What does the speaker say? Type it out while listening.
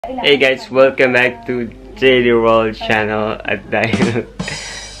Hey guys, welcome back to JD World channel. At dahil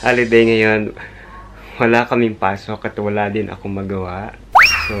holiday ngayon, wala kaming pasok at wala din akong magawa.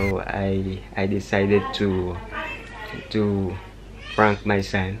 So I decided to prank my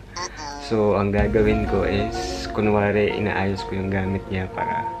son. So ang gagawin ko is kunwari inaayos ko yung gamit niya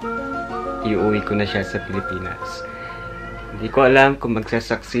para iuwi ko na siya sa Pilipinas. Hindi ko alam kung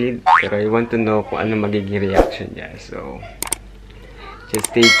magsasucceed, pero I want to know kung ano magiging reaction niya. So just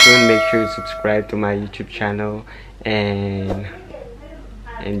stay tuned, make sure you subscribe to my YouTube channel and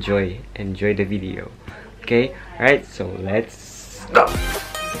enjoy the video. Okay? Alright, so let's go!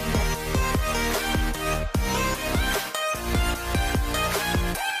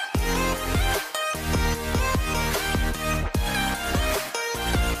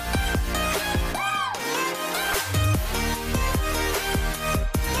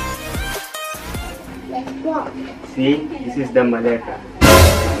 Let's go. See, this is the maleta.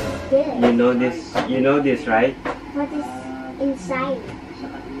 You know this, right? What is inside?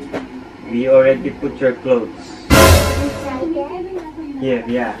 We already put your clothes. Inside there?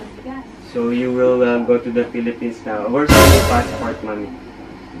 Yeah. So you will go to the Philippines now. Where's your passport, mommy?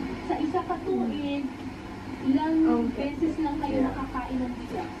 Sa isa katuig, ilang beses lang kayo nakakain ng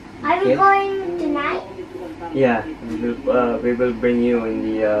bigas. Are we going tonight? Yeah, we will bring you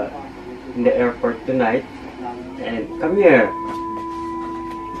in the airport tonight. And come here.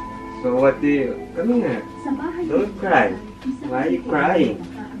 So what do you... Come here. Don't cry. Why are you crying?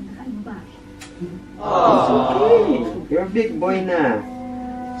 It's okay. You're a big boy na.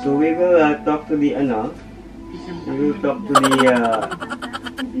 So we will talk to the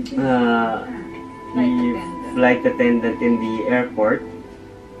flight attendant in the airport,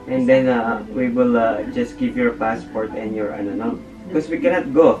 and then we will just give your passport and your because we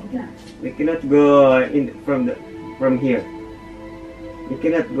cannot go. We cannot go from here. We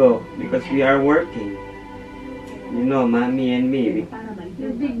cannot go because we are working. You know, mommy and me.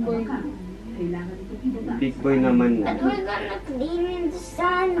 Big boy. Big boy naman na. But we're gonna clean in the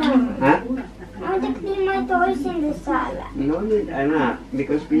sala. Huh? I want to clean my toys in the sala. No need, anak.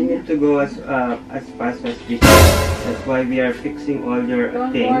 Because we need to go as fast as we can. That's why we are fixing all your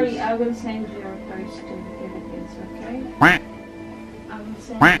Don't things. worry, I will send your toys to the Philippines, okay? I will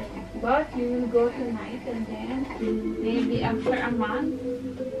send them. But you will go tonight and then maybe after a month,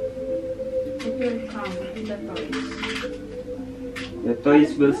 it will come with the toys. The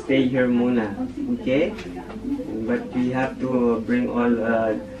toys will stay here muna. Okay? But we have to bring all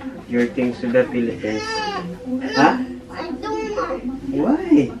your things to the Philippines. Huh? I don't want.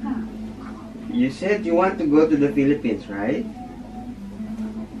 Why? You said you want to go to the Philippines, right?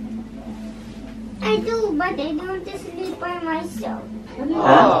 I do, but I don't want to sleep by myself. Huh?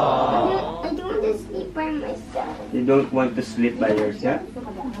 I don't want to sleep by myself. You don't want to sleep by yourself?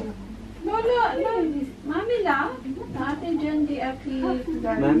 No. Mami la. Ate Jen, the Aki.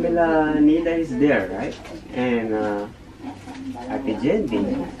 Mamila Nida is there, right? And Ate Jendi.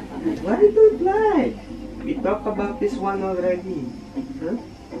 Why you don't like? We talked about this one already. Huh?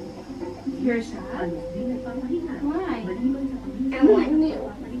 You're sad? Why? I want you.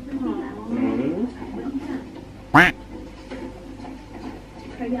 Mm-hmm.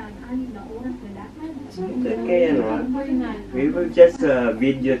 Okay, we will just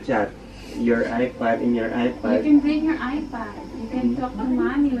video chat your iPad in your You iPad. can bring your iPad. You can talk to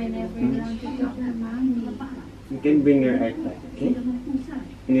mommy whenever you want to talk to mommy. You can bring your iPad, okay?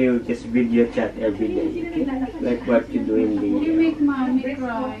 And you'll just video chat every day, okay? Like what you do in You the... make mommy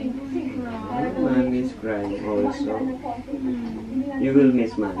cry. Mommy's crying also. You will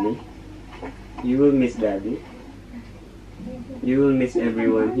miss mommy. You will miss daddy. You will miss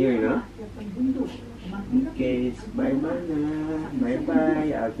everyone here, no? Okay, it's bye-bye na.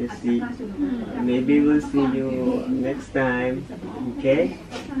 Bye-bye. I'll just see. Maybe we'll see you next time. Okay?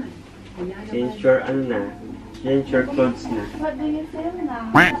 Change your change your clothes na. What do you feel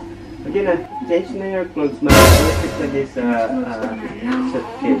now? Okay na, change na your clothes. Mag-fit na this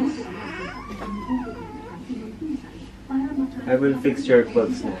suitcase. I will fix your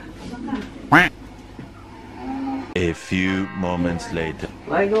clothes na. A few moments later.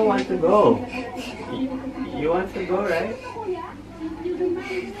 I don't want to go. You want to go, right?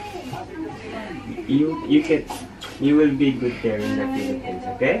 You will be good there in the Philippines,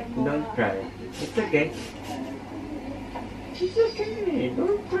 okay? Don't cry. It's okay. It's okay.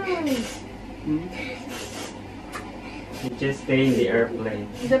 Don't cry. You just stay in the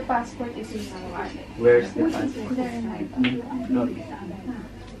airplane. The passport is in my wallet. Where's the passport? There in my bag. Okay.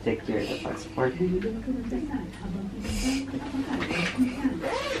 Take care of the passport.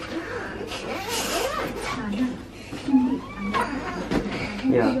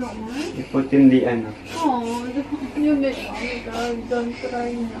 Yeah. You don't mind? You put in the ano. Oh, you make mommy God, don't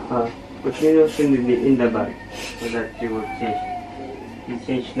cry now. Put your nose in the bag so that you will change.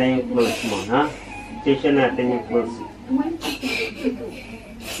 I-change na yung clothes mo, ha? Change na natin yung clothes.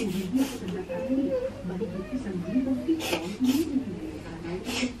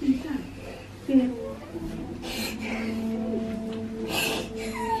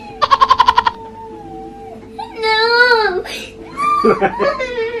 No!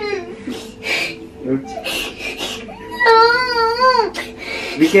 Oops. No!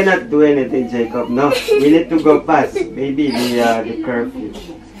 We cannot do anything, Jacob. No, we need to go fast. Maybe the curfew.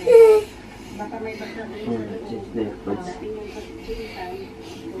 Change na yung clothes.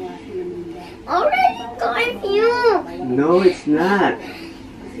 Already curfew! No, it's not.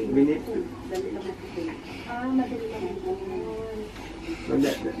 We need to. So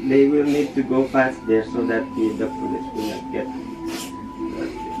that they will need to go fast there so that the police will not get.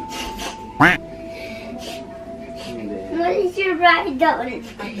 What is your ride on?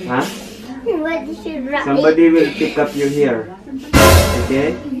 Huh? What is your ride? Somebody will pick up you here.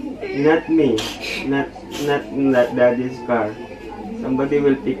 Okay? Not me. Not daddy's car. Somebody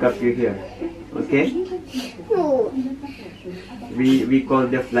will pick up you here. Okay? Who? We call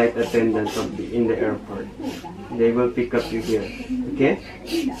the flight attendants in the airport. They will pick up you here. Okay?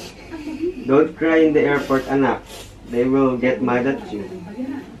 Don't cry in the airport, anak. They will get mad at you.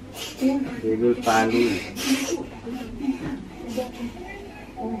 They will follow you.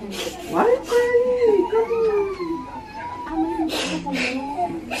 Why are you crying? Come on.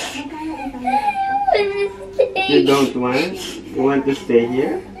 You don't want? You want to stay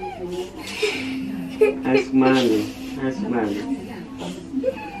here? Ask mommy. Ask mommy.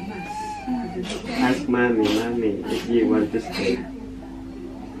 Ask mommy if you want to stay.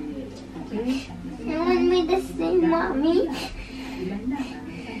 You want me to say, Mommy?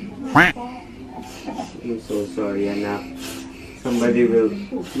 I'm so sorry, anak. Somebody will.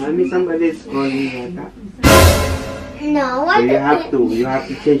 Mommy, somebody is calling her. No, So you have to. You have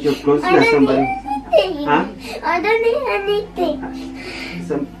to change your clothes I na. don't Somebody. need anything. Huh? I don't need anything.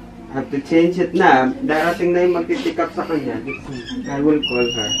 Have to change it na. Darating na yung mag-pick up sa kanya. I will call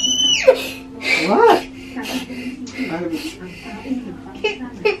her. What?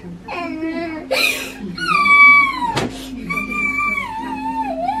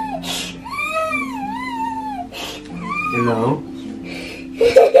 Hello?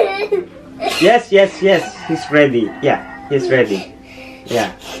 Yes. He's ready. Yeah, he's ready.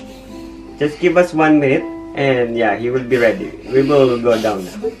 Yeah. Just give us 1 minute and yeah, he will be ready. We will go down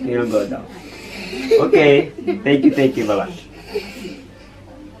now. He will go down. Okay. Thank you. Bye-bye.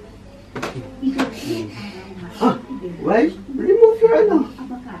 Why? Remove your ano.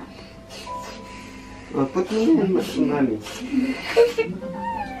 Put mo yan, mami.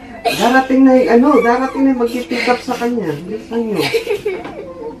 Darating na yung mag-pick up sa kanya. Bilisan nyo.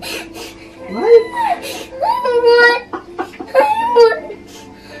 What? I want.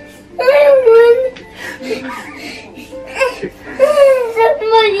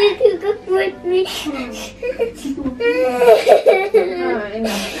 Somebody to go with me.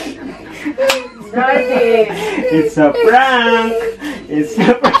 Daddy! It's a prank! It's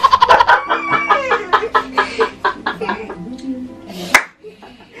a prank!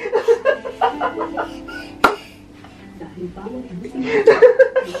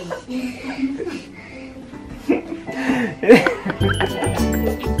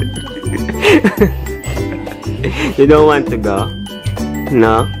 You don't want to go?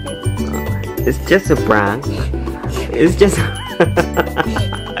 No? It's just a prank. It's just...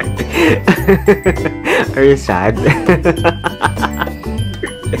 Are you sad?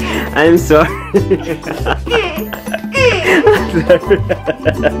 I'm sorry.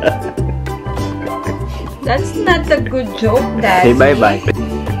 That's not a good joke, Dad. Say bye-bye.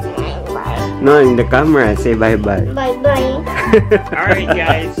 No, in the camera, say bye-bye. Bye-bye. Alright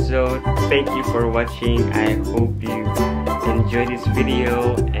guys, so thank you for watching. I hope you enjoyed this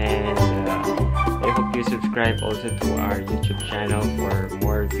video and I hope you subscribe also to our YouTube channel for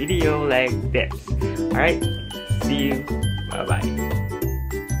more video like this. Alright, see you. Bye-bye.